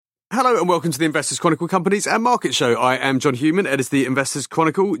Hello and welcome to the Investors Chronicle Companies and Market Show. I am John Human, editor of the Investors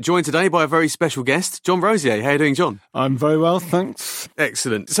Chronicle, joined today by a very special guest, John Rosier. How are you doing, John? I'm very well, thanks.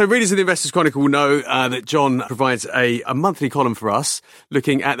 Excellent. So readers of the Investors Chronicle will know that John provides a monthly column for us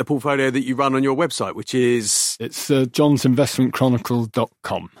looking at the portfolio that you run on your website, which is... It's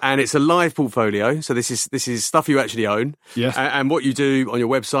johnsinvestmentchronicle.com. And it's a live portfolio, so this is stuff you actually own. Yes. And what you do on your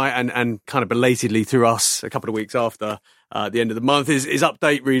website and kind of belatedly through us a couple of weeks after the end of the month is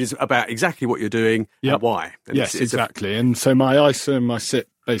update readers about exactly what you're doing and why. And yes, exactly. And so my ISA and my SIP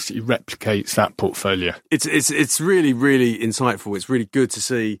basically replicates that portfolio. It's really, really insightful. It's really good to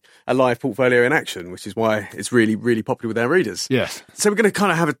see a live portfolio in action, which is why it's really, really popular with our readers. Yes. So we're going to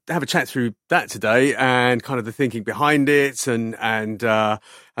kind of have a chat through that today and kind of the thinking behind it and the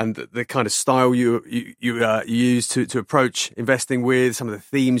kind of style you use to approach investing with, some of the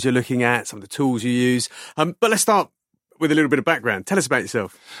themes you're looking at, some of the tools you use. But let's start with a little bit of background. Tell us about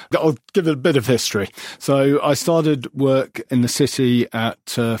yourself. I'll give it a bit of history. So I started work in the city at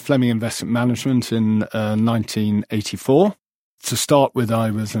Fleming Investment Management in 1984. To start with, I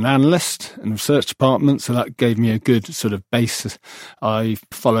was an analyst in the research department, so that gave me a good sort of base. I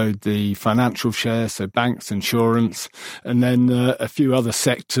followed the financial shares, so banks, insurance, and then a few other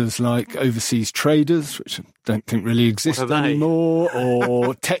sectors like overseas traders, which I don't think really exist anymore,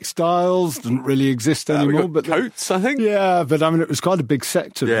 or textiles didn't really exist anymore. But coats, I think? Yeah, but I mean, it was quite a big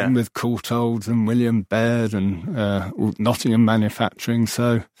sector then with Courtaulds and William Baird and Nottingham Manufacturing.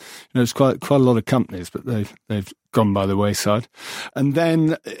 So, it's quite a lot of companies, but they've gone by the wayside. And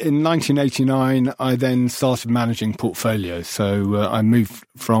then in 1989, I then started managing portfolios. So I moved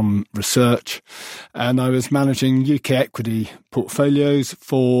from research and I was managing UK equity portfolios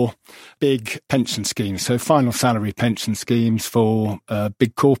for big pension schemes. So final salary pension schemes for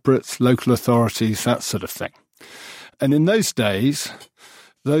big corporates, local authorities, that sort of thing. And in those days,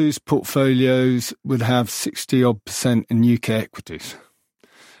 those portfolios would have 60-odd% in UK equities,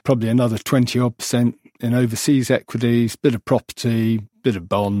 probably another 20-odd% in overseas equities, bit of property, bit of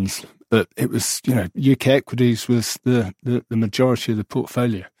bonds. But it was, UK equities was the majority of the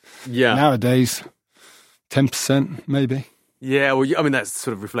portfolio. Yeah. Nowadays, 10% maybe. Yeah, well, I mean, that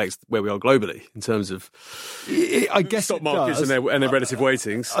sort of reflects where we are globally in terms of I guess stock markets and their relative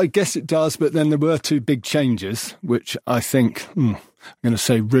weightings. I guess it does, but then there were two big changes, which I think, I'm going to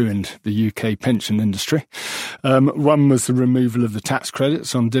say ruined the UK pension industry. One was the removal of the tax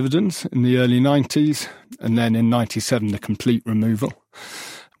credits on dividends in the early 90s, and then in 97, the complete removal,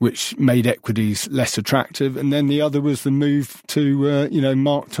 which made equities less attractive. And then the other was the move to,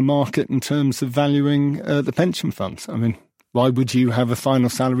 mark to market in terms of valuing the pension funds. I mean, why would you have a final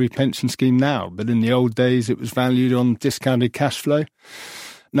salary pension scheme now? But in the old days, it was valued on discounted cash flow.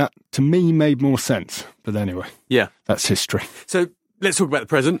 Now, to me, made more sense. But anyway, that's history. So let's talk about the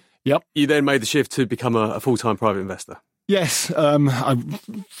present. Yep. You then made the shift to become a full-time private investor. Yes,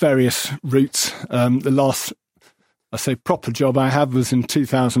 various routes. The last, proper job I had was in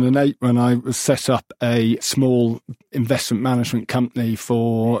 2008 when I was set up a small investment management company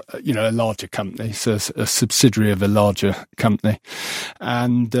for, a larger company, so a subsidiary of a larger company.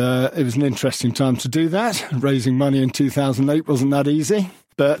 And it was an interesting time to do that. Raising money in 2008 wasn't that easy.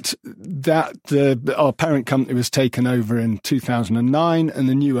 But our parent company was taken over in 2009 and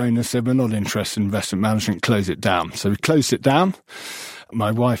the new owner said, we're not interested in investment management, close it down. So we closed it down.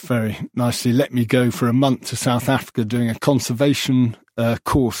 My wife very nicely let me go for a month to South Africa doing a conservation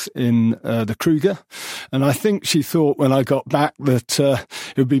course in the Kruger. And I think she thought when I got back that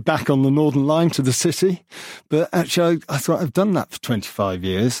it would be back on the Northern Line to the city. But actually, I thought I've done that for 25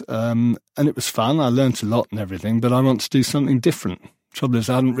 years and it was fun. I learnt a lot and everything, but I want to do something different. Trouble is,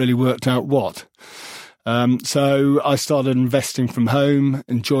 I hadn't really worked out what. So I started investing from home,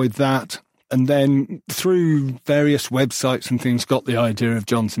 enjoyed that. And then through various websites and things, got the idea of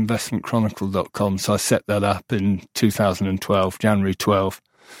johnsinvestmentchronicle.com. So I set that up in 2012, January 12.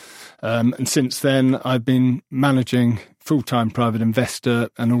 And since then, I've been managing full-time private investor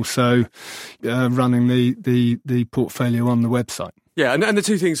and also running the portfolio on the website. Yeah, and the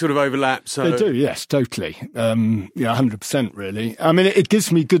two things sort of overlap. So they do, yes, totally. 100% really. I mean, it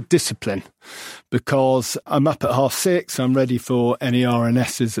gives me good discipline because I'm up at 6:30. I'm ready for any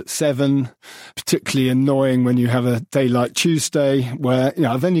RNSs at 7. Particularly annoying when you have a day like Tuesday where,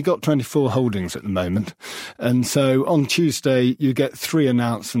 I've only got 24 holdings at the moment. And so on Tuesday, you get 3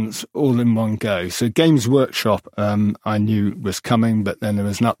 announcements all in one go. So Games Workshop, I knew was coming, but then there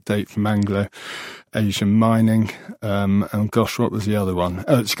was an update from Anglo Asian Mining, and gosh, what was the other one?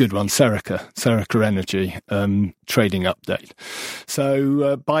 Oh, it's a good one, Serica Energy, trading update.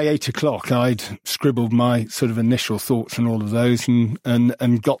 So by 8:00, book, I'd scribbled my sort of initial thoughts on all of those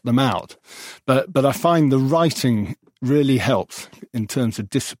and got them out. But I find the writing really helps in terms of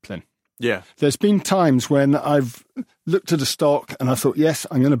discipline. Yeah. There's been times when I've looked at a stock and I thought, yes,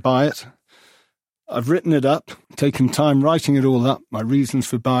 I'm going to buy it. I've written it up, taken time writing it all up, my reasons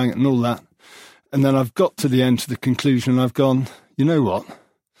for buying it and all that. And then I've got to the end, to the conclusion, and I've gone, you know what?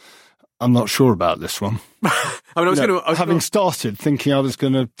 I'm not sure about this one. Having started thinking I was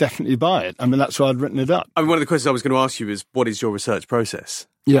going to definitely buy it. I mean, that's why I'd written it up. I mean, one of the questions I was going to ask you is, what is your research process?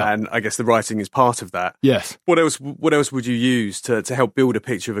 Yeah. And I guess the writing is part of that. Yes. What else would you use to help build a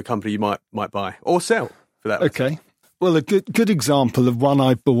picture of a company you might buy or sell, for that matter? Okay. Well, a good example of one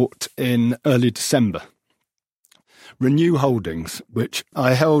I bought in early December. Renew Holdings, which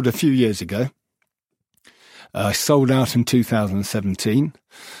I held a few years ago. I sold out in 2017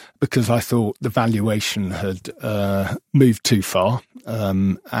 because I thought the valuation had moved too far,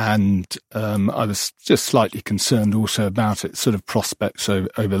 and I was just slightly concerned also about its sort of prospects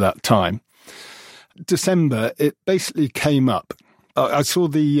over that time. December, it basically came up. I saw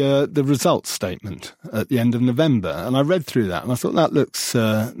the results statement at the end of November, and I read through that, and I thought that looks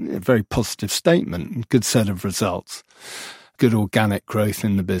a very positive statement, good set of results, good organic growth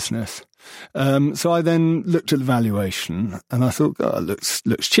in the business. So I then looked at the valuation, and I thought, God, it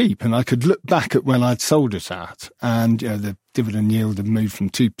looks cheap, and I could look back at when I'd sold it at, and the dividend yield had moved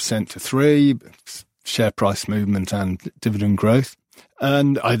from 2% to 3%, share price movement and dividend growth.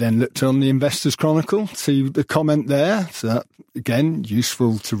 And I then looked on the Investors Chronicle, see the comment there. So that, again,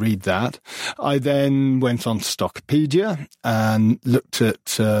 useful to read that. I then went on to Stockopedia and looked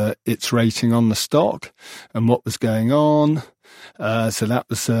at its rating on the stock and what was going on. So that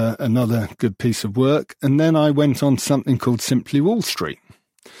was another good piece of work. And then I went on to something called Simply Wall Street.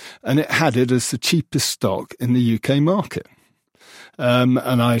 And it had it as the cheapest stock in the UK market. And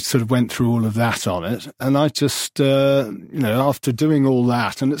I sort of went through all of that on it. And I just, after doing all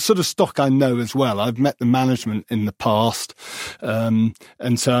that, and it's sort of stock I know as well. I've met the management in the past. And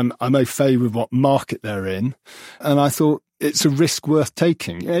so I'm au fait with what market they're in. And I thought it's a risk worth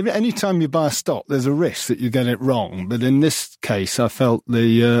taking. Any time you buy a stock, there's a risk that you get it wrong. But in this case, I felt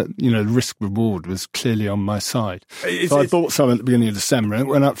the risk reward was clearly on my side. So I bought some at the beginning of December, and it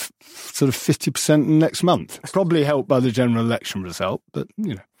went up sort of 50% next month. Probably helped by the general election result, but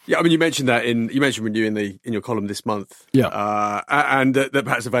Yeah, I mean, you mentioned Renew in your column this month. Yeah, and that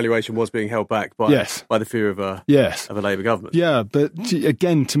perhaps the valuation was being held back by the fear of a Labour government. Yeah, but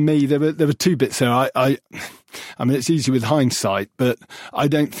again, to me, there were two bits there. I mean, it's easy with hindsight, but I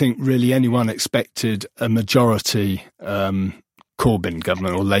don't think really anyone expected a majority Corbyn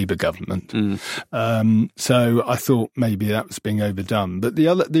government or Labour government. So I thought maybe that was being overdone. But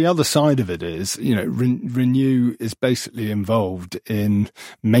the other side of it is, Renew is basically involved in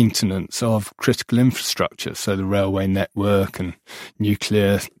maintenance of critical infrastructure, so the railway network and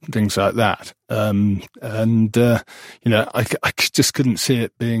nuclear, things like that. I just couldn't see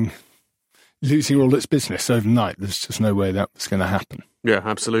it losing all its business overnight. There's just no way that was going to happen. Yeah,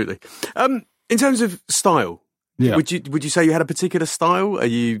 absolutely. In terms of style, would you say you had a particular style? Are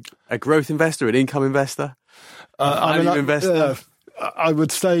you a growth investor, an income investor, investor? I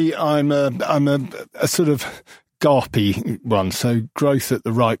would say I'm a sort of GARPy one, so growth at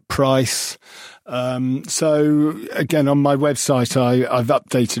the right price. So again, on my website, I've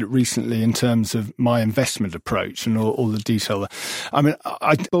updated it recently in terms of my investment approach and all the detail. I mean,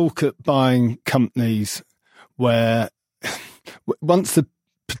 I bulk at buying companies where once the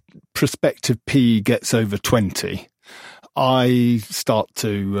prospective P gets over 20, I start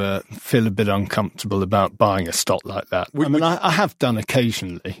to feel a bit uncomfortable about buying a stock like that. I have done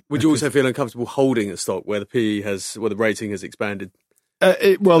occasionally. Would you also feel uncomfortable holding a stock where the rating has expanded?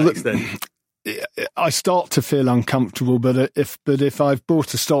 I start to feel uncomfortable, but if I've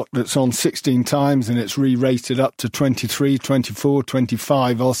bought a stock that's on 16 times and it's re-rated up to 23, 24,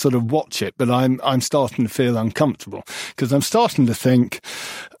 25, I'll sort of watch it, but I'm starting to feel uncomfortable because I'm starting to think,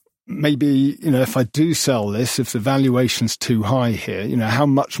 maybe, if I do sell this, if the valuation's too high here, how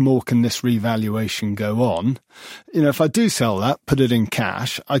much more can this revaluation go on? If I do sell that, put it in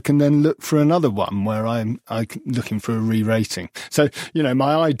cash, I can then look for another one where I'm looking for a re-rating. So,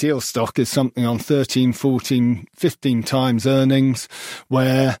 my ideal stock is something on 13, 14, 15 times earnings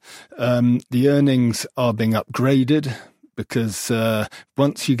where the earnings are being upgraded. Because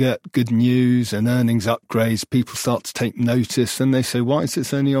once you get good news and earnings upgrades, people start to take notice and they say, why is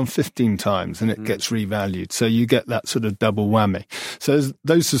this only on 15 times? And it gets revalued. So you get that sort of double whammy. So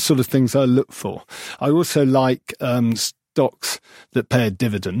those are sort of things I look for. I also like stocks that pay a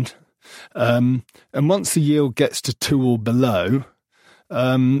dividend. And once the yield gets to 2 or below,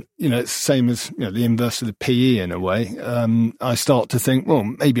 it's the same as the inverse of the PE in a way. I start to think, well,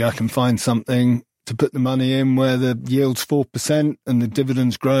 maybe I can find something to put the money in where the yield's 4% and the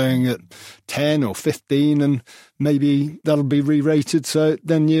dividend's growing at 10 or 15, and maybe that'll be re-rated, so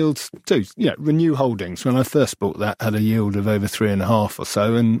then yields too. Renew Holdings, when I first bought that, had a yield of over 3.5 or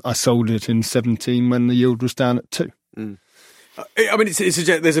so, and I sold it in 17 when the yield was down at 2. Mm. I mean,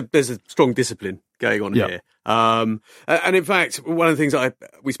 there's a strong discipline going on here. And in fact, one of the things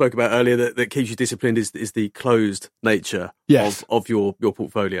we spoke about earlier that keeps you disciplined is the closed nature of your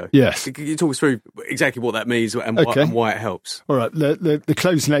portfolio. Yes. Can you talk us through exactly what that means and why it helps? All right. The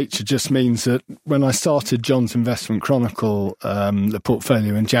closed nature just means that when I started John's Investment Chronicle, the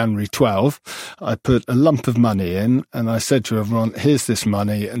portfolio in January 12, I put a lump of money in and I said to everyone, here's this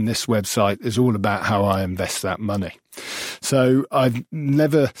money and this website is all about how I invest that money. So I've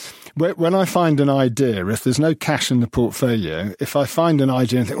never, when I find an idea, if there's no cash in the portfolio, if I find an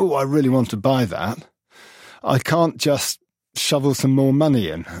idea and think, oh, I really want to buy that, I can't just shovel some more money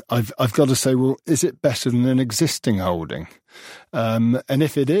in. I've got to say, well, is it better than an existing holding? And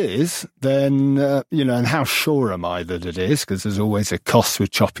if it is, then, and how sure am I that it is? Because there's always a cost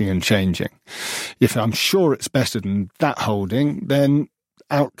with chopping and changing. If I'm sure it's better than that holding, then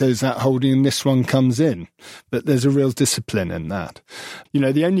out goes that holding and this one comes in. But there's a real discipline in that.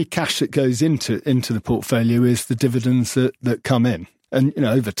 The only cash that goes into the portfolio is the dividends that come in. And,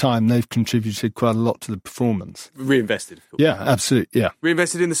 over time, they've contributed quite a lot to the performance. Reinvested, of course. Yeah, absolutely, yeah.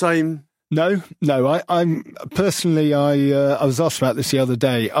 Reinvested in the same... No. I'm personally, I was asked about this the other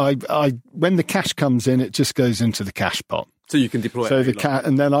day. When the cash comes in, it just goes into the cash pot. So you can deploy it.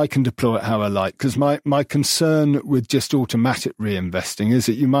 And then I can deploy it how I like. Because my concern with just automatic reinvesting is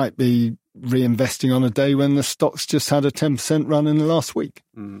that you might be reinvesting on a day when the stock's just had a 10% run in the last week.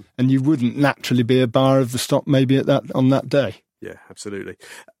 Mm. And you wouldn't naturally be a buyer of the stock maybe on that day. Yeah, absolutely.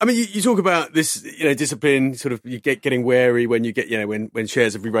 I mean, you talk about this, discipline, sort of you getting wary when you get, when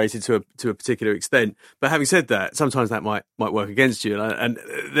shares are re-rated to a particular extent. But having said that, sometimes that might work against you. And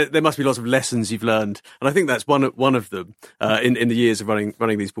there must be lots of lessons you've learned. And I think that's one of them in the years of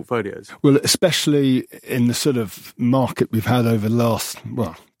running these portfolios. Well, especially in the sort of market we've had over the last,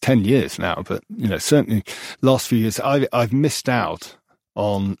 10 years now, but, certainly last few years, I've missed out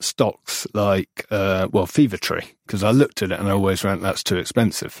on stocks like, Fever Tree, because I looked at it and I always went, that's too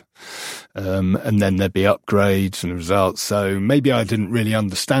expensive. And then there'd be upgrades and results. So maybe I didn't really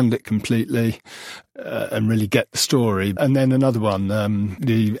understand it completely and really get the story. And then another one,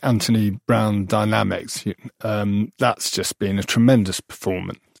 the Anthony Brown Dynamics, that's just been a tremendous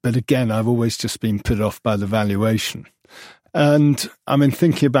performance. But again, I've always just been put off by the valuation. And I mean,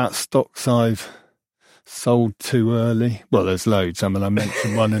 thinking about stocks I've sold too early. Well, there's loads. I mean, I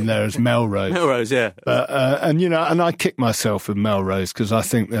mentioned one in there as Melrose. Melrose, yeah. And I kick myself with Melrose because I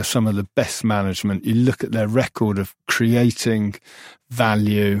think they're some of the best management. You look at their record of creating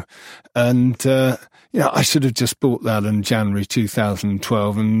value and, I should have just bought that in January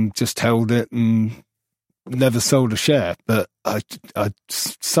 2012 and just held it and never sold a share. But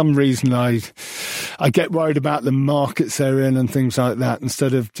some reason I get worried about the markets they're in and things like that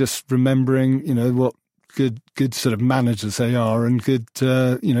instead of just remembering, what good sort of managers they are and good,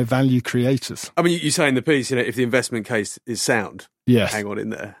 value creators. I mean, you say in the piece, if the investment case is sound, yes, hang on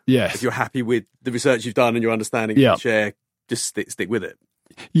in there. Yes. If you're happy with the research you've done and your understanding of the share, just stick with it.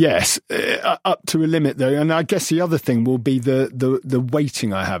 Yes, up to a limit though. And I guess the other thing will be the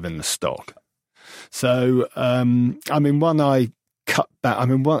weighting I have in the stock. So, when I cut back,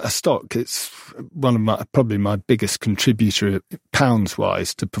 a stock, it's one of probably my biggest contributor pounds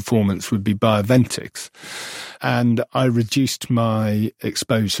wise to performance would be Bioventix. And I reduced my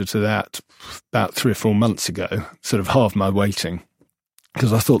exposure to that about 3 or 4 months ago, sort of halved my weighting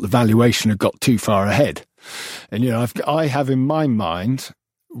because I thought the valuation had got too far ahead. And, I have in my mind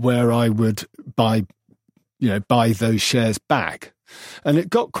where I would buy those shares back. And it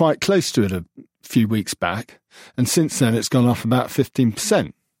got quite close to it a few weeks back. And since then, it's gone off about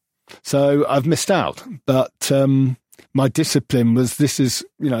 15%. So I've missed out. But my discipline was there's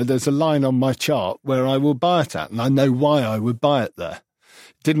a line on my chart where I will buy it at. And I know why I would buy it there.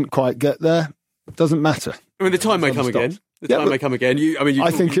 Didn't quite get there. Doesn't matter. I mean, the time may come again. May come again.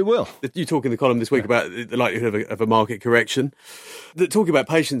 I think it will. You talk in the column this week about the likelihood of a market correction. Talking about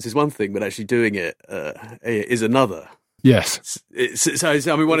patience is one thing, but actually doing it is another. Yes.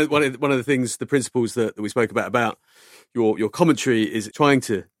 One of the things, the principles that we spoke about your commentary is trying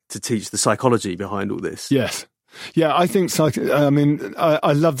to teach the psychology behind all this. Yes. Yeah, I think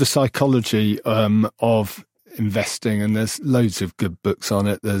I love the psychology of investing, and there's loads of good books on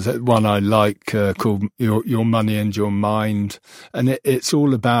it. There's one I like called Your Money and Your Mind, and it's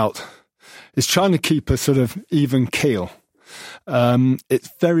all about, it's trying to keep a sort of even keel. It's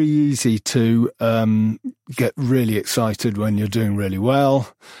very easy to get really excited when you're doing really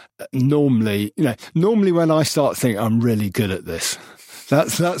well. Normally when I start thinking I'm really good at this,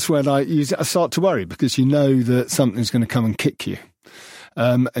 that's when I start to worry, because you know that something's going to come and kick you.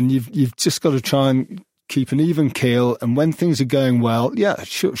 And you've just got to try and keep an even keel. And when things are going well, yeah,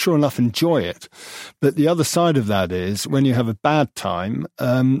 sure enough, enjoy it. But the other side of that is when you have a bad time,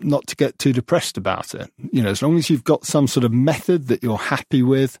 not to get too depressed about it. You know, as long as you've got some sort of method that you're happy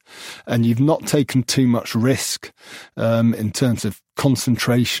with, and you've not taken too much risk in terms of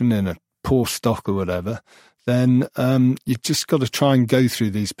concentration in a poor stock or whatever, then you've just got to try and go through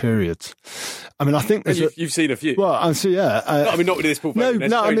these periods. I mean, I think you've seen a few. Well, I see. Yeah, I mean, not with this portfolio.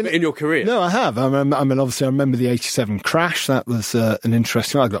 No. I mean, in your career. No, I have. I mean, obviously, I remember the '87 crash. That was an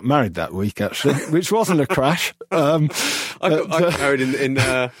interesting. I got married that week, actually, which wasn't a crash. I got married in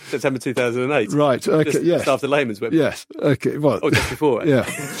September 2008. Right. Okay. Just after Lehman's went. Yes. Okay. Well. Or just before. Yeah.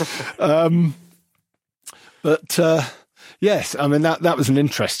 Yes, I mean, that was an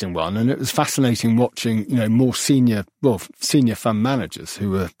interesting one, and it was fascinating watching, you know, more senior fund managers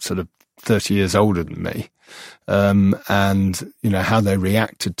who were sort of 30 years older than me, and, you know, how they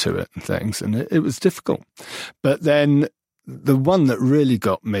reacted to it and things, and it was difficult. But then the one that really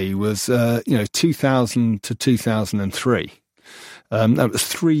got me was, 2000 to 2003. That was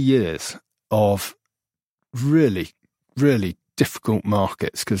 3 years of really, really difficult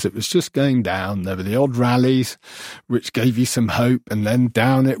markets, because it was just going down. There were the odd rallies, which gave you some hope, and then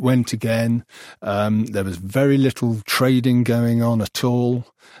down it went again. There was very little trading going on at all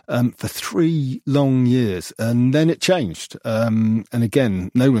for 3 long years, and then it changed. And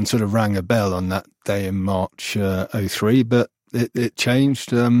again, no one sort of rang a bell on that day in March 03, but it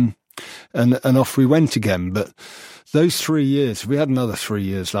changed, and off we went again. But those 3 years, if we had another 3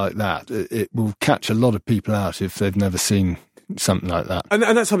 years like that, it will catch a lot of people out if they've never seen something like that. And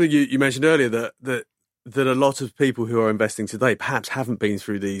that's something you mentioned earlier, that a lot of people who are investing today perhaps haven't been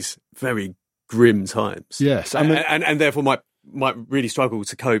through these very grim times. Yes. I mean, and therefore might really struggle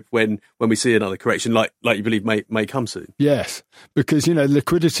to cope when we see another correction like you believe may come soon. Yes, because, you know,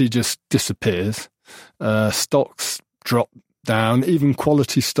 liquidity just disappears. Stocks drop down, even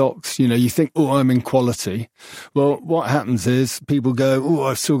quality stocks. You know, you think, oh, I'm in quality. Well, what happens is people go, oh,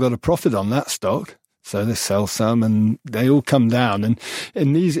 I've still got a profit on that stock. So they sell some, and they all come down. And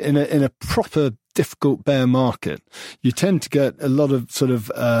in a proper difficult bear market, you tend to get a lot of sort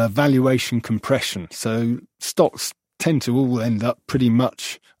of valuation compression. So stocks tend to all end up pretty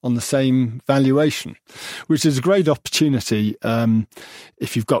much on the same valuation, which is a great opportunity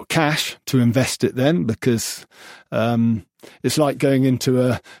if you've got cash to invest it then, because it's like going into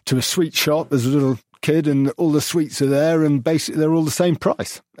a sweet shop as a little kid, and all the sweets are there, and basically they're all the same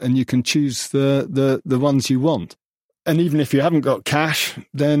price, and you can choose the ones you want. And even if you haven't got cash,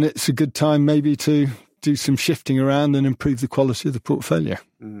 then it's a good time maybe to do some shifting around and improve the quality of the portfolio.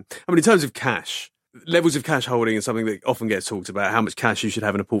 I mean, in terms of cash, levels of cash holding is something that often gets talked about, how much cash you should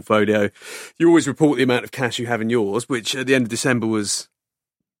have in a portfolio. You always report the amount of cash you have in yours, which at the end of December was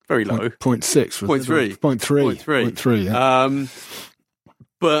very low. 0.6. 0.3. 0.3. Yeah.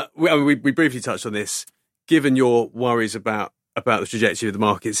 But we briefly touched on this. Given your worries about the trajectory of the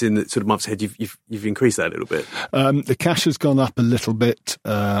markets in the sort of months ahead, you've increased that a little bit. The cash has gone up a little bit.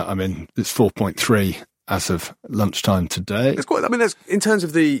 I mean, it's 4.3 as of lunchtime today. It's quite. I mean, that's in terms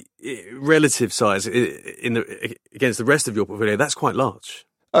of the relative size against the rest of your portfolio. That's quite large.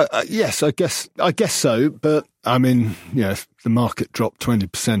 Yes, I guess so. But I mean, you know, if the market dropped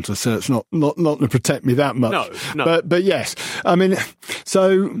 20% or so, it's not to protect me that much. No. But yes, I mean,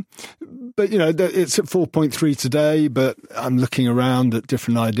 so, but you know, it's at 4.3 today. But I'm looking around at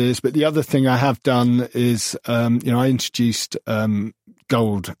different ideas. But the other thing I have done is, I introduced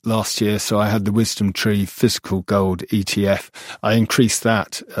gold last year, so I had the Wisdom Tree Physical Gold ETF. I increased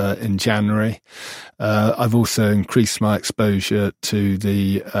that in January. I've also increased my exposure to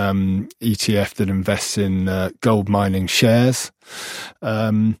the ETF that invests in gold mining shares.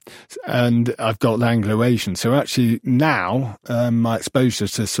 And I've got Anglo Asian. So actually now my exposure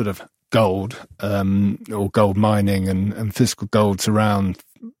to sort of gold or gold mining and physical gold's around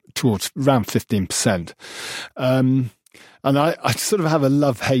 15%. And I sort of have a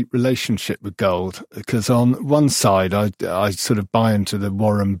love-hate relationship with gold, because on one side, I sort of buy into the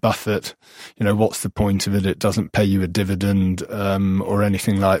Warren Buffett, you know, what's the point of it? It doesn't pay you a dividend or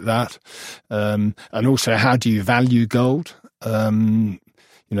anything like that. And also, how do you value gold? You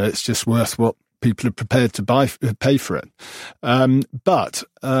know, it's just worth what people are prepared to pay for it. But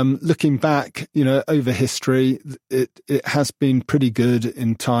looking back, over history, it has been pretty good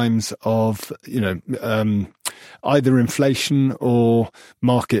in times of, either inflation or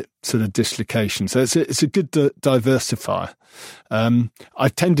market sort of dislocation. So it's a good diversifier. I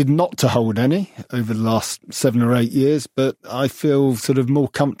tended not to hold any over the last 7 or 8 years, but I feel sort of more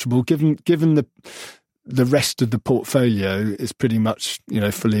comfortable given the rest of the portfolio is pretty much,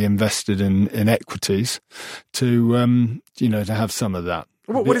 fully invested in equities to have some of that.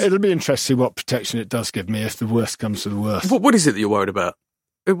 It'll be interesting what protection it does give me if the worst comes to the worst. What is it that you're worried about?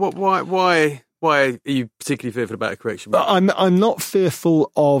 Why are you particularly fearful about a correction? I'm not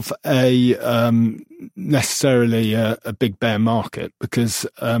fearful of necessarily a big bear market because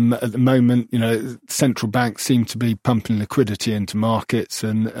at the moment, central banks seem to be pumping liquidity into markets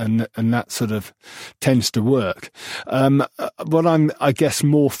and that sort of tends to work. What I'm, I guess,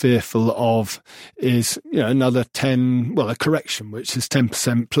 more fearful of is, another a correction, which is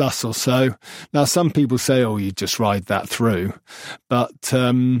 10% plus or so. Now, some people say, you just ride that through. But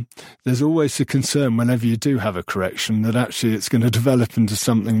there's always a concern whenever you do have a correction that actually it's going to develop into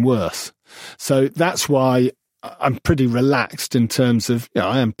something worse. So that's why I'm pretty relaxed in terms of,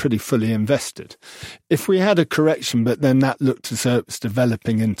 I am pretty fully invested. If we had a correction, but then that looked as though it was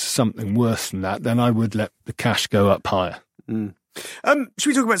developing into something worse than that, then I would let the cash go up higher. Mm. Should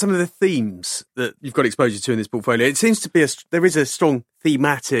we talk about some of the themes that you've got exposure to in this portfolio? It seems to be there is a strong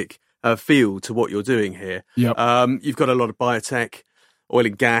thematic feel to what you're doing here. Yep. You've got a lot of biotech, oil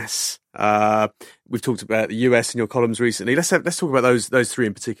and gas. We've talked about the US in your columns recently. Let's talk about those three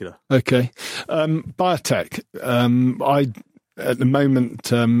in particular. Okay. Biotech. I at the moment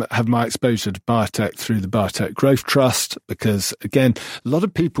have my exposure to biotech through the Biotech Growth Trust because, again, a lot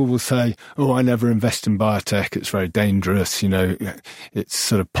of people will say, I never invest in biotech. It's very dangerous. It's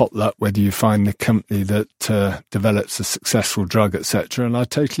sort of potluck whether you find the company that develops a successful drug, etc. And I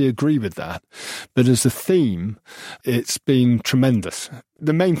totally agree with that. But as a theme, it's been tremendous.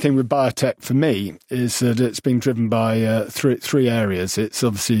 The main thing with biotech for me is that it's been driven by three areas. It's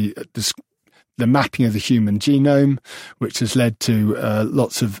obviously the mapping of the human genome, which has led to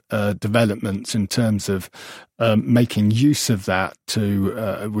lots of developments in terms of making use of that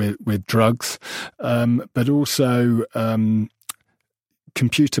with drugs, but also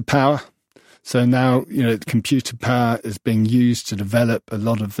computer power. So now, computer power is being used to develop a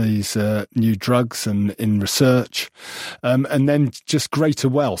lot of these new drugs and in research, and then just greater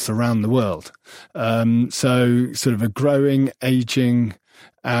wealth around the world. So sort of a growing, aging,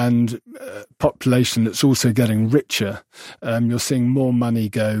 and population that's also getting richer. You're seeing more money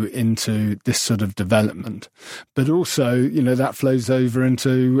go into this sort of development. But also, that flows over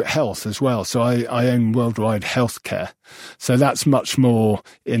into health as well. So I own Worldwide Healthcare. So that's much more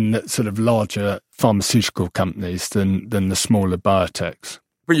in the sort of larger pharmaceutical companies than the smaller biotechs.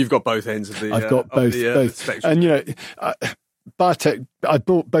 But you've got both ends of the I've got both. spectrum. And, biotech, I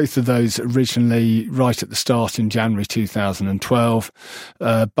bought both of those originally right at the start in January 2012.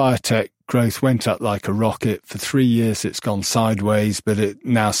 Biotech growth went up like a rocket. For 3 years, it's gone sideways, but it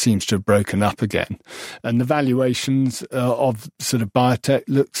now seems to have broken up again. And the valuations of sort of biotech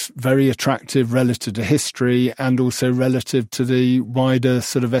looks very attractive relative to history and also relative to the wider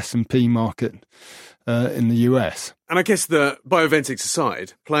sort of S&P market in the US. And I guess the Bioventix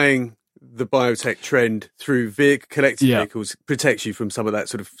aside, playing the biotech trend through collective vehicles protects you from some of that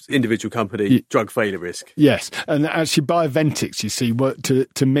sort of individual company drug failure risk. Yes, and actually Bioventix, you see, what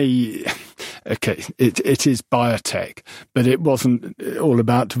to me, okay, it is biotech, but it wasn't all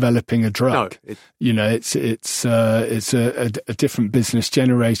about developing a drug. No, it's a different business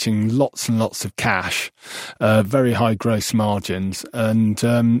generating lots and lots of cash, very high gross margins, and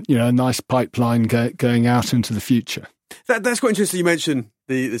a nice pipeline going out into the future. That's quite interesting. You mentioned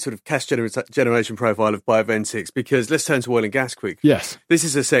the sort of cash generation profile of Bioventix, because let's turn to oil and gas quick. Yes. This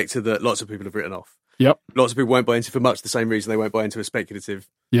is a sector that lots of people have written off. Yep. Lots of people won't buy into for much the same reason they won't buy into a speculative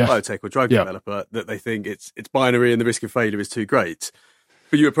biotech or drug developer, that they think it's binary and the risk of failure is too great.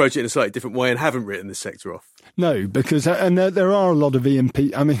 But you approach it in a slightly different way and haven't written this sector off. No, because there are a lot of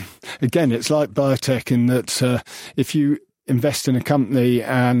E&P. I mean, again, it's like biotech in that if you invest in a company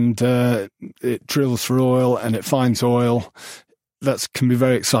and it drills for oil and it finds oil, that can be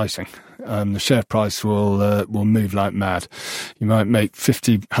very exciting. The share price will move like mad. You might make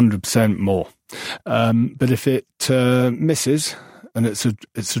 50, 100% more. But if it misses and it's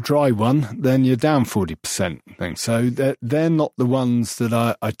a dry one, then you're down 40%. So they're not the ones that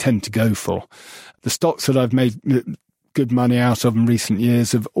I tend to go for. The stocks that I've made good money out of in recent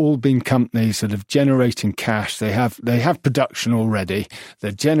years have all been companies that have generating cash. They have production already.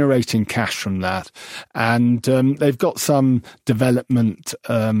 They're generating cash from that, and they've got some development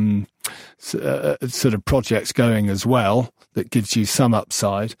sort of projects going as well that gives you some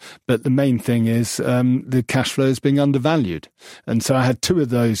upside. But the main thing is the cash flow is being undervalued. And so I had two of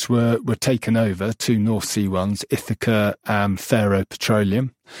those were taken over, two North Sea ones, Ithaca and Faro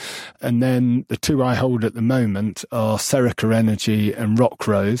Petroleum. And then the two I hold at the moment are Serica Energy and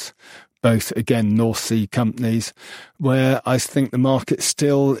Rockrose, both, again, North Sea companies, where I think the market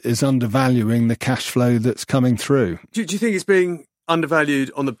still is undervaluing the cash flow that's coming through. Do you think it's being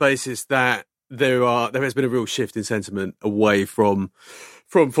undervalued on the basis that there has been a real shift in sentiment away from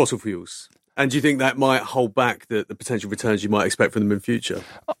fossil fuels? And do you think that might hold back the potential returns you might expect from them in future?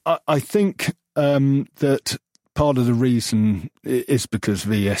 I think that part of the reason is because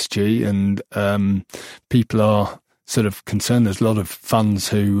of ESG, and people are sort of concerned. There's a lot of funds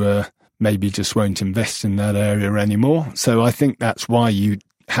who maybe just won't invest in that area anymore. So I think that's why you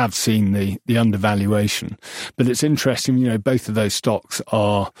have seen the undervaluation. But it's interesting, both of those stocks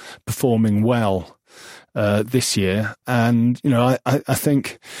are performing well this year. And, I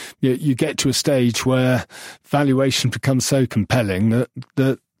think you get to a stage where valuation becomes so compelling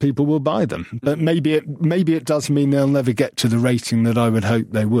that people will buy them. But maybe it does mean they'll never get to the rating that I would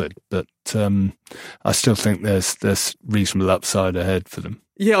hope they would. But I still think there's reasonable upside ahead for them.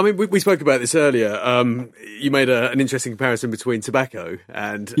 Yeah, I mean, we spoke about this earlier. You made an interesting comparison between tobacco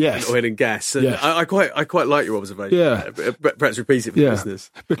and oil and gas. And yes. I quite like your observation. Yeah. Perhaps repeat it for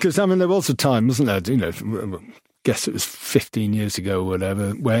business. Because, there was a time, wasn't there, guess it was 15 years ago or whatever,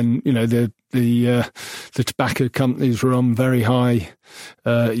 when, the tobacco companies were on very high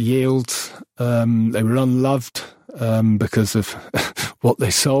yields. They were unloved because of what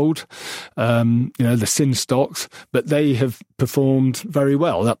they sold, the sin stocks, but they have performed very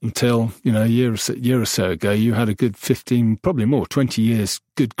well up until, a year or so ago. You had a good 15, probably more, 20 years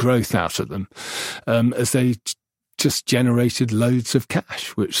good growth out of them as they just generated loads of cash,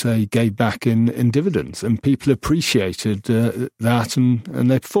 which they gave back in dividends, and people appreciated that,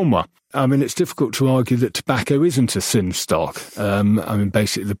 and they performed well. It's difficult to argue that tobacco isn't a sin stock.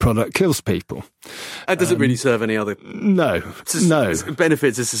 Basically the product kills people. And doesn't really serve any other... No.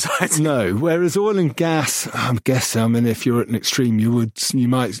 Benefits to society. No. Whereas oil and gas, I guess, if you're at an extreme, you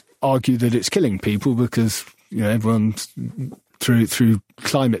might argue that it's killing people because, everyone's... through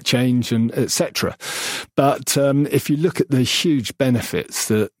climate change and etc. But if you look at the huge benefits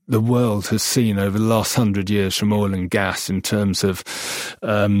that the world has seen over the last 100 years from oil and gas in terms of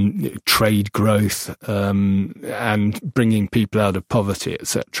trade growth and bringing people out of poverty,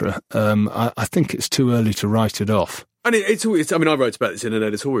 etc., I think it's too early to write it off. And it's I wrote about this in an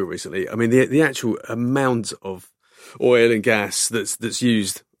editorial recently. The actual amount of oil and gas that's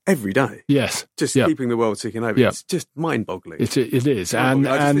used every day. Yes. Just keeping the world ticking over. It's just mind-boggling. It is. And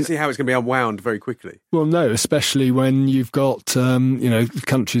I just see how it's going to be unwound very quickly. Well, no, especially when you've got,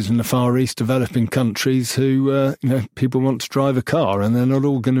 countries in the Far East, developing countries who, people want to drive a car and they're not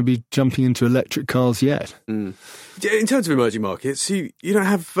all going to be jumping into electric cars yet. Mm. In terms of emerging markets, you don't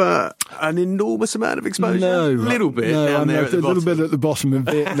have an enormous amount of exposure? No. A little bit down there at the bottom. A little bit at the bottom of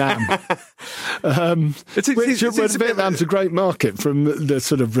Vietnam. Vietnam's a great market from the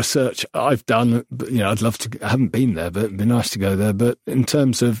sort of research I've done. I'd love to... I haven't been there, but it'd be nice to go there. But in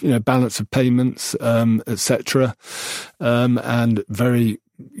terms of, balance of payments, etc., and very...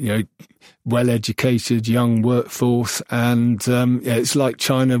 well-educated young workforce, and it's like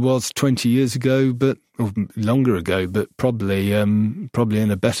China was 20 years ago, or longer ago, but probably in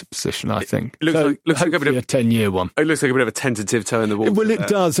a better position, I think. It looks like a bit of a 10-year one. It looks like a bit of a tentative toe in the water. Well, it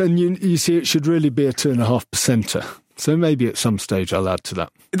does, and you see, it should really be a 2.5%. So maybe at some stage I'll add to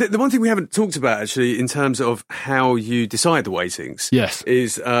that. The one thing we haven't talked about, actually, in terms of how you decide the weightings,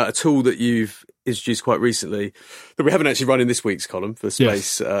 is a tool that you've introduced quite recently that we haven't actually run in this week's column for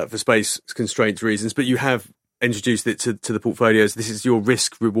space constraints reasons, but you have introduced it to the portfolios. This is your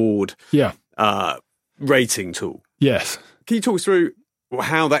risk reward rating tool. Yes. Can you talk us through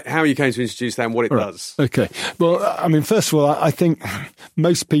how you came to introduce that and what it does? Okay. Well, first of all, I think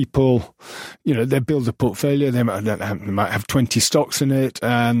most people, they build a portfolio. They might have 20 stocks in it,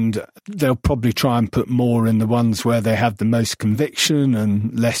 and they'll probably try and put more in the ones where they have the most conviction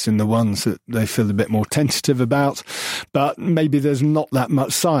and less in the ones that they feel a bit more tentative about. But maybe there's not that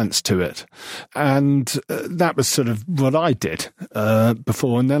much science to it. And that was sort of what I did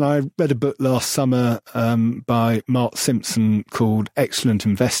before. And then I read a book last summer by Mark Simpson called Excellent Excellent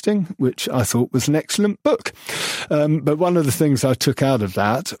Investing, which I thought was an excellent book. But one of the things I took out of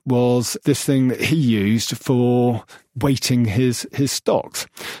that was this thing that he used for weighting his stocks.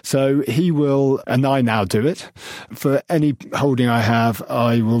 So he will, and I now do it, for any holding I have,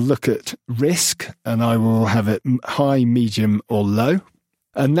 I will look at risk and I will have it high, medium or low.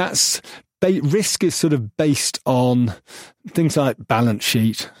 And that's risk is sort of based on things like balance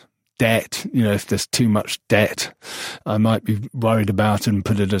sheet, debt. If there's too much debt, I might be worried about it and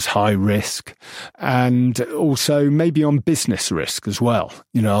put it as high risk. And also maybe on business risk as well.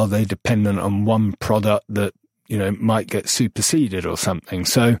 Are they dependent on one product that might get superseded or something?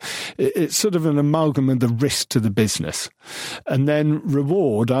 So it's sort of an amalgam of the risk to the business. And then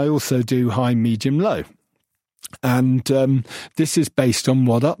reward, I also do high, medium, low. And this is based on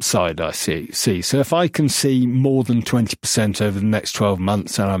what upside I see. So if I can see more than 20% over the next 12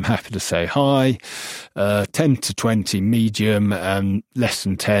 months, then I'm happy to say high, 10 to 20 medium, and less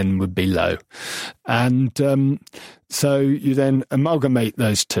than 10 would be low. And so you then amalgamate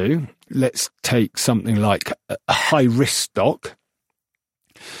those two. Let's take something like a high risk stock,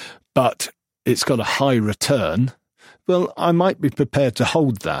 but it's got a high return. Well, I might be prepared to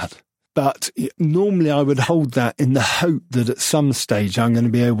hold that. But normally I would hold that in the hope that at some stage I'm going to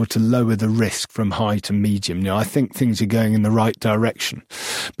be able to lower the risk from high to medium. I think things are going in the right direction.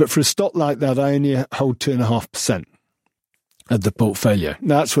 But for a stock like that, I only hold 2.5% of the portfolio.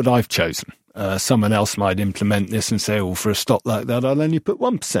 Now, that's what I've chosen. Someone else might implement this and say, for a stock like that, I'll only put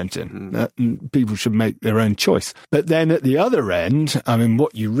 1% in. And people should make their own choice. But then at the other end,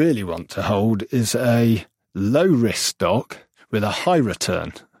 what you really want to hold is a low risk stock with a high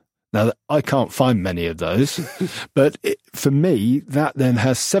return. Now, I can't find many of those, but for me, that then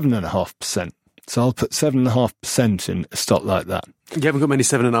has 7.5%. So I'll put 7.5% in a stock like that. You haven't got many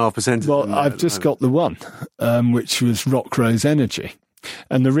 7.5%? Well, I've just got the one, which was Rockrose Energy.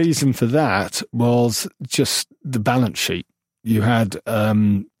 And the reason for that was just the balance sheet. You had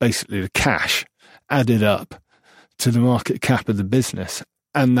basically the cash added up to the market cap of the business.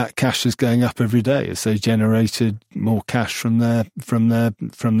 And that cash is going up every day as they generated more cash from their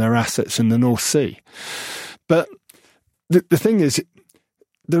assets in the North Sea. But the thing is,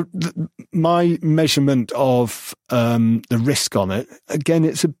 my measurement of the risk on it, again,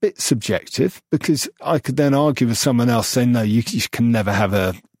 it's a bit subjective, because I could then argue with someone else saying, no, you can never have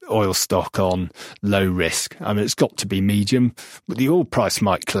a oil stock on low risk. It's got to be medium, but the oil price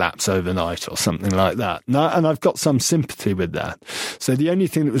might collapse overnight or something like that. And I've got some sympathy with that. So the only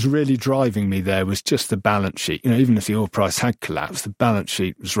thing that was really driving me there was just the balance sheet. Even if the oil price had collapsed, the balance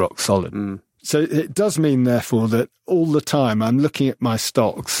sheet was rock solid. So it does mean, therefore, that all the time I'm looking at my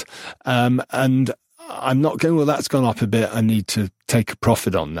stocks and I'm not going, well, that's gone up a bit, I need to take a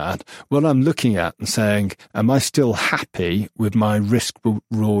profit on that. What I'm looking at and saying, am I still happy with my risk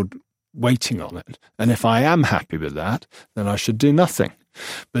reward weighting on it? And if I am happy with that, then I should do nothing.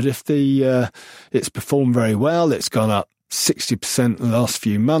 But if it's performed very well, it's gone up 60% in the last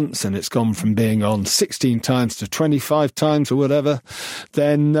few months, and it's gone from being on 16 times to 25 times or whatever,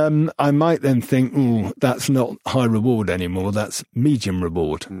 then I might then think, that's not high reward anymore, that's medium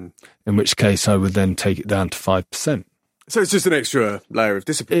reward, in which case I would then take it down to 5%. So it's just an extra layer of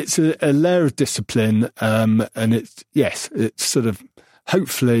discipline. It's a layer of discipline, and it's sort of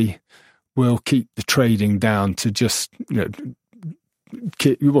hopefully will keep the trading down to just,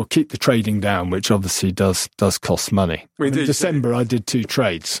 keep the trading down, which obviously does cost money. In December, I did 2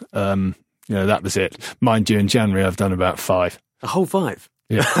 trades. That was it. Mind you, in January, I've done about 5. A whole 5?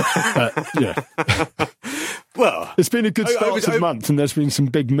 Yeah. Well, it's been a good start to the month, and there's been some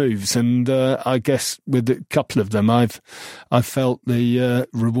big moves. And I guess with a couple of them, I've felt the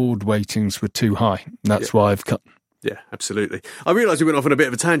reward weightings were too high. That's why I've cut. Yeah, absolutely. I realised we went off on a bit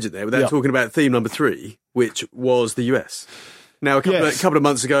of a tangent there without talking about theme number 3, which was the US. Now, a couple of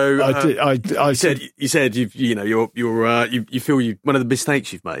months ago, you said you feel one of the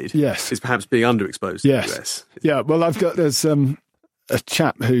mistakes you've made is perhaps being underexposed to the US. Yeah, well, there's a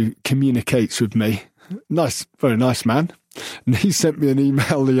chap who communicates with me, very nice man, and he sent me an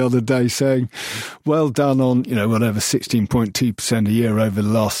email the other day saying, well done on, 16.2% a year over the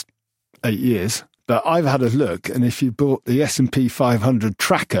last 8 years. But I've had a look, and if you bought the S&P 500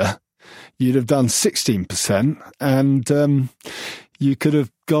 tracker, you'd have done 16%, and you could have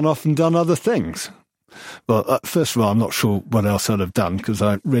gone off and done other things. Well, first of all, I'm not sure what else I'd have done, because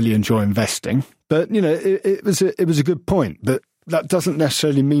I really enjoy investing. But, it was a good point. But that doesn't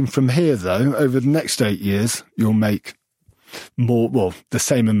necessarily mean from here, though, over the next 8 years, you'll make the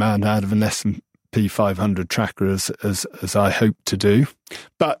same amount out of an S&P 500 tracker as I hope to do.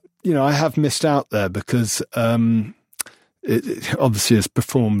 But, I have missed out there because it obviously has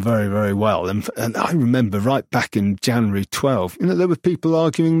performed very, very well. And I remember right back in January 12, there were people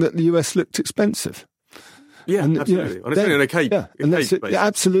arguing that the US looked expensive. Yeah, and, absolutely. On a cape. Yeah, and yeah,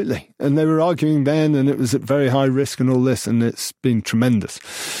 absolutely. And they were arguing then, and it was at very high risk and all this, and it's been tremendous.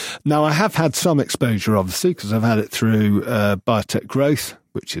 Now, I have had some exposure, obviously, because I've had it through Biotech Growth,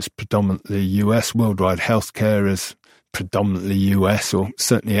 which is predominantly US. Worldwide Healthcare is predominantly US, or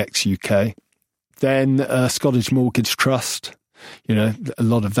certainly ex-UK. Then Scottish Mortgage Trust. A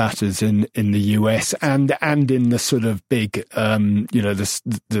lot of that is in the US and in the sort of big,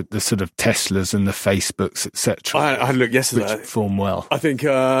 the sort of Teslas and the Facebooks, etc. I had a look yesterday. Which perform well. I think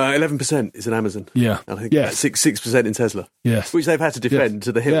 11% is in Amazon. Yeah. And I think 6% in Tesla. Yes. Which they've had to defend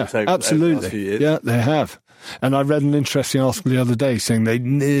to the hilt over the last few years. Yeah, they have. And I read an interesting article the other day saying they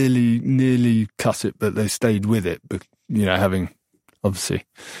nearly cut it, but they stayed with it, but, having obviously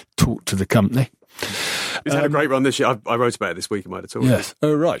talked to the company. It's had a great run this year. I wrote about it this week in my editorial. Yes.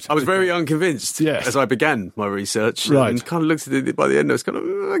 Oh, right. I was very unconvinced as I began my research. Right. And kind of looked at it by the end. I was kind of,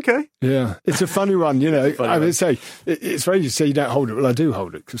 okay. Yeah. It's a funny one, I would say, it's very easy to say you don't hold it. Well, I do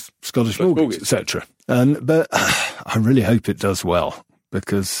hold it because Scottish Mortgage, etc. But I really hope it does well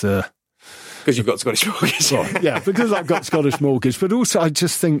because... Because you've got Scottish Mortgage. Well, yeah, because I've got Scottish Mortgage. But also I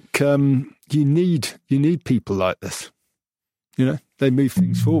just think you need people like this. They move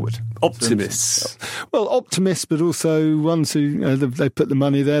things forward. Optimists. Well, optimists, but also ones who they put the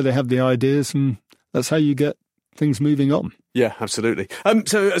money there, they have the ideas, and that's how you get things moving on. Yeah, absolutely.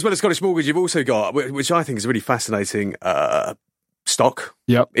 So as well as Scottish Mortgage, you've also got, which I think is a really fascinating stock,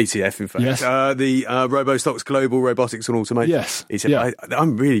 ETF, in fact. Yes. The RoboStocks Global Robotics and Automation. Yes. ETF. Yeah.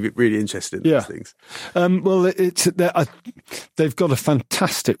 I'm really, really interested in these things. Well, they've got a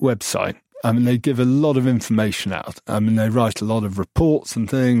fantastic website. I mean, they give a lot of information out. I mean, they write a lot of reports and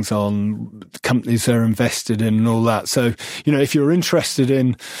things on the companies they're invested in and all that. So, if you're interested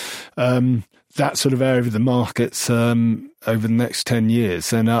in that sort of area of the markets over the next 10 years,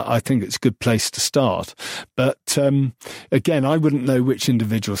 then I think it's a good place to start. But again, I wouldn't know which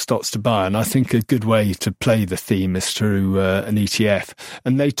individual stocks to buy, and I think a good way to play the theme is through an ETF.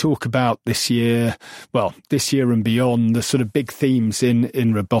 And they talk about this year and beyond, the sort of big themes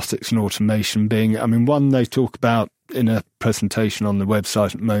in robotics and automation being, one they talk about in a presentation on the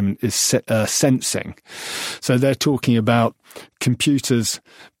website at the moment is sensing. So they're talking about computers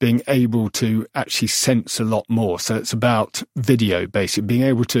being able to actually sense a lot more. So it's about video, basically, being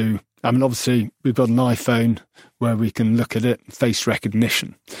able to, obviously we've got an iPhone where we can look at it, face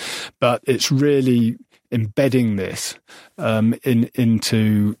recognition, but it's really embedding this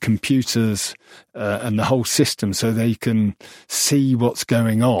into computers and the whole system so they can see what's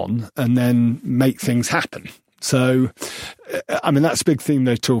going on and then make things happen. So, that's a big thing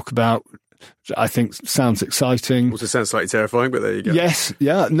they talk about. I think sounds exciting. Also sounds slightly terrifying, but there you go. Yes,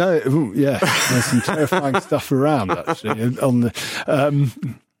 yeah, no, yeah. There's some terrifying stuff around actually.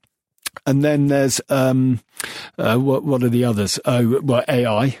 And then there's what are the others?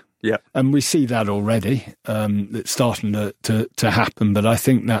 AI. Yeah, and we see that already. It's starting to happen, but I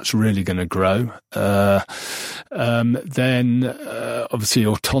think that's really going to grow. Then obviously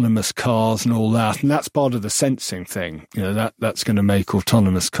autonomous cars and all that, and that's part of the sensing thing. That's going to make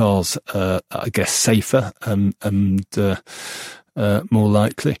autonomous cars, I guess, safer and more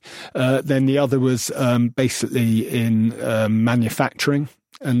likely. Then the other was basically in manufacturing.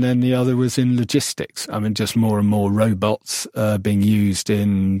 And then the other was in logistics. Just more and more robots being used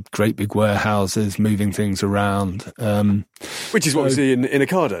in great big warehouses, moving things around. Which is what we see in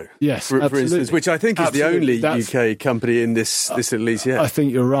Ocado. Yes, for instance, which I think is the only UK company in this little ETF. I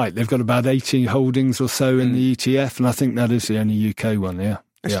think you're right. They've got about 80 holdings or so in the ETF, and I think that is the only UK one, yeah.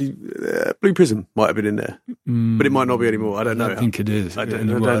 Actually, Blue Prism might have been in there, but it might not be anymore. I don't know. I think it is. I don't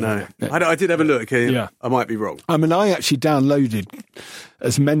know. I did have a look. I might be wrong. I actually downloaded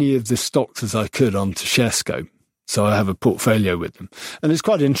as many of the stocks as I could onto Sharescope, so I have a portfolio with them. And it's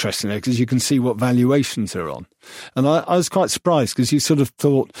quite interesting there because you can see what valuations are on. And I was quite surprised because you sort of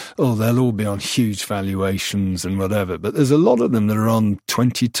thought, they'll all be on huge valuations and whatever. But there's a lot of them that are on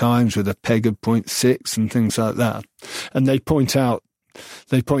 20 times with a PEG of 0.6 and things like that. And they point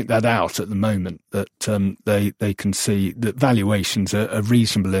that out at the moment that they can see that valuations are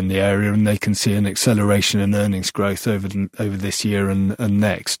reasonable in the area, and they can see an acceleration in earnings growth over this year and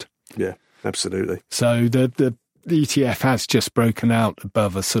next. Yeah, absolutely. So the ETF has just broken out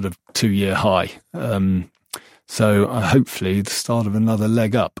above a sort of 2-year high. So hopefully the start of another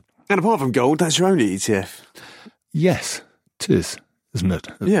leg up. And apart from gold, that's your only ETF. Yes, it is, isn't it?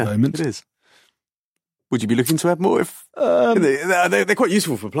 At the moment, it is. Would you be looking to add more? They're quite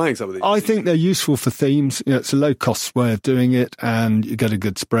useful for playing some of these. I think they're useful for themes. It's a low-cost way of doing it, and you get a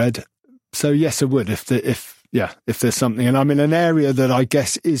good spread. So yes, I would if there's something. And I mean, an area that I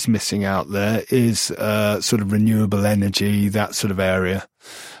guess is missing out there is sort of renewable energy, that sort of area.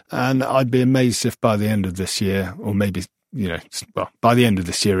 And I'd be amazed if by the end of this year, or maybe, by the end of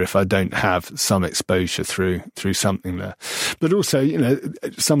this year, if I don't have some exposure through something there. But also,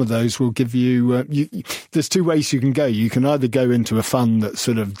 some of those will give you, there's two ways you can go. You can either go into a fund that's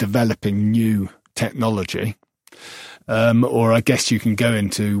sort of developing new technology, or I guess you can go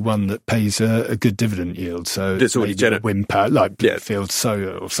into one that pays a good dividend yield. So it's already wind power, like Bluefield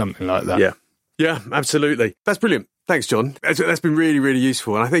Solar or something like that. Yeah, absolutely. That's brilliant. Thanks, John. That's been really, really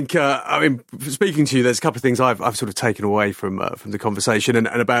useful. And I think, speaking to you, there's a couple of things I've sort of taken away from the conversation and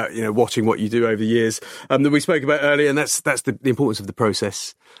about, watching what you do over the years that we spoke about earlier. And that's the importance of the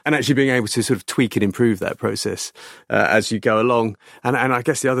process and actually being able to sort of tweak and improve that process as you go along. And I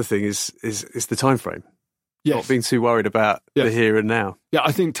guess the other thing is the time frame. Yes. Not being too worried about the here and now. Yeah,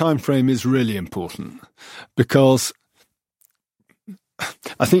 I think time frame is really important because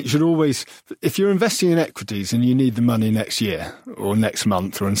I think you should always, if you're investing in equities and you need the money next year or next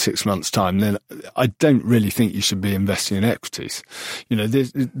month or in 6 months' time, then I don't really think you should be investing in equities.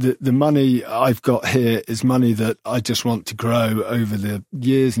 The money I've got here is money that I just want to grow over the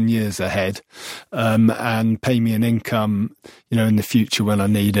years and years ahead, and pay me an income, in the future when I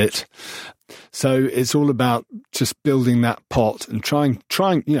need it. So it's all about just building that pot and trying,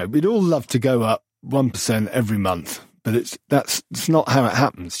 we'd all love to go up 1% every month. But it's not how it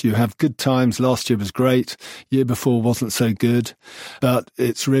happens. You have good times. Last year was great. Year before wasn't so good. But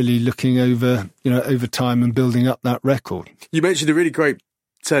it's really looking over time and building up that record. You mentioned a really great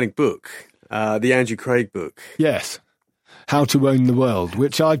turning book, the Andrew Craig book. Yes, How to Own the World,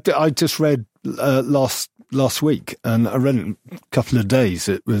 which I just read last week, and I read it in a couple of days.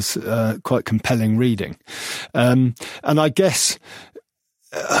 It was quite compelling reading, and I guess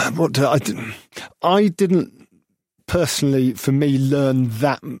I didn't. Personally, for me, learn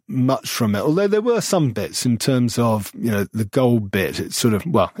that much from it. Although there were some bits in terms of, the gold bit. It's sort of,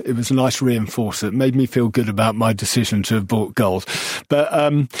 it was a nice reinforcer. It made me feel good about my decision to have bought gold. But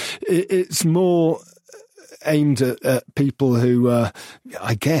it's more aimed at people who are,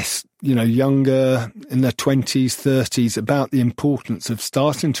 I guess, younger, in their 20s, 30s, about the importance of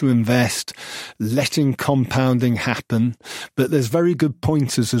starting to invest, letting compounding happen. But there's very good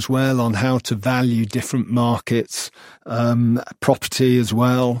pointers as well on how to value different markets, property as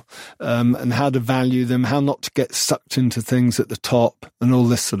well, and how to value them, how not to get sucked into things at the top and all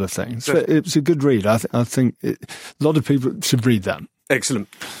this sort of thing. So it was a good read. I think a lot of people should read that. Excellent.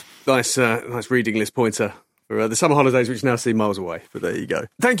 Nice reading list pointer. The summer holidays, which now seem miles away, but there you go.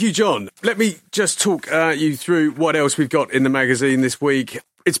 Thank you, John. Let me just talk you through what else we've got in the magazine this week.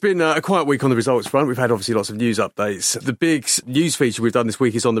 It's been a quiet week on the results front. We've had obviously lots of news updates. The big news feature we've done this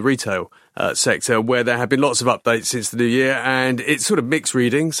week is on the retail sector, where there have been lots of updates since the new year, and it's sort of mixed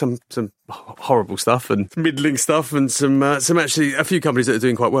reading, some horrible stuff and middling stuff, and some actually a few companies that are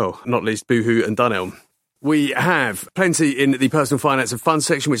doing quite well, not least Boohoo and Dunelm. We have plenty in the personal finance and funds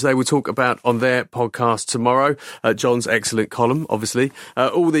section, which they will talk about on their podcast tomorrow. John's excellent column, obviously.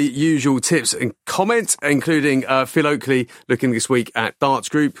 All the usual tips and comments, including Phil Oakley looking this week at Darts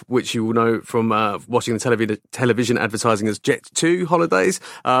Group, which you will know from watching the television advertising as Jet2 holidays.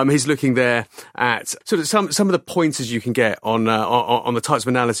 He's looking there at sort of some of the pointers you can get on the types of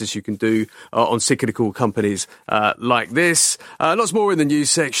analysis you can do on cyclical companies like this. Lots more in the news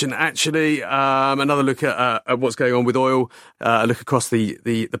section, actually. Another look at what's going on with oil, a look across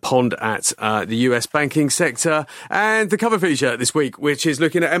the pond at the US banking sector, and the cover feature this week, which is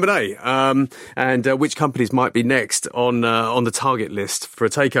looking at M&A and which companies might be next on the target list for a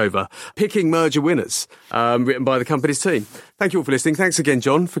takeover. Picking merger winners, written by the company's team. Thank you all for listening. Thanks again,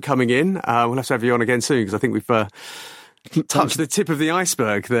 John, for coming in. We'll have to have you on again soon, because I think we've touched the tip of the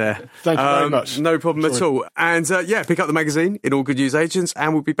iceberg there. Thank you very much. No problem at all. And pick up the magazine in all good news agents,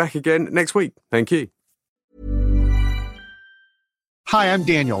 and we'll be back again next week. Thank you. Hi, I'm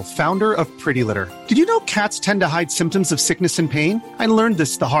Daniel, founder of Pretty Litter. Did you know cats tend to hide symptoms of sickness and pain? I learned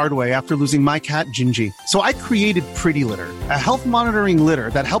this the hard way after losing my cat, Gingy. So I created Pretty Litter, a health monitoring litter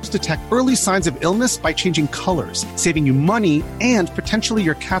that helps detect early signs of illness by changing colors, saving you money and potentially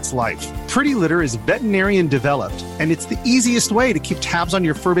your cat's life. Pretty Litter is veterinarian developed, and it's the easiest way to keep tabs on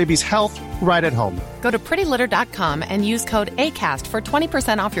your fur baby's health right at home. Go to prettylitter.com and use code ACAST for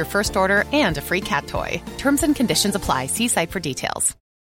 20% off your first order and a free cat toy. Terms and conditions apply. See site for details.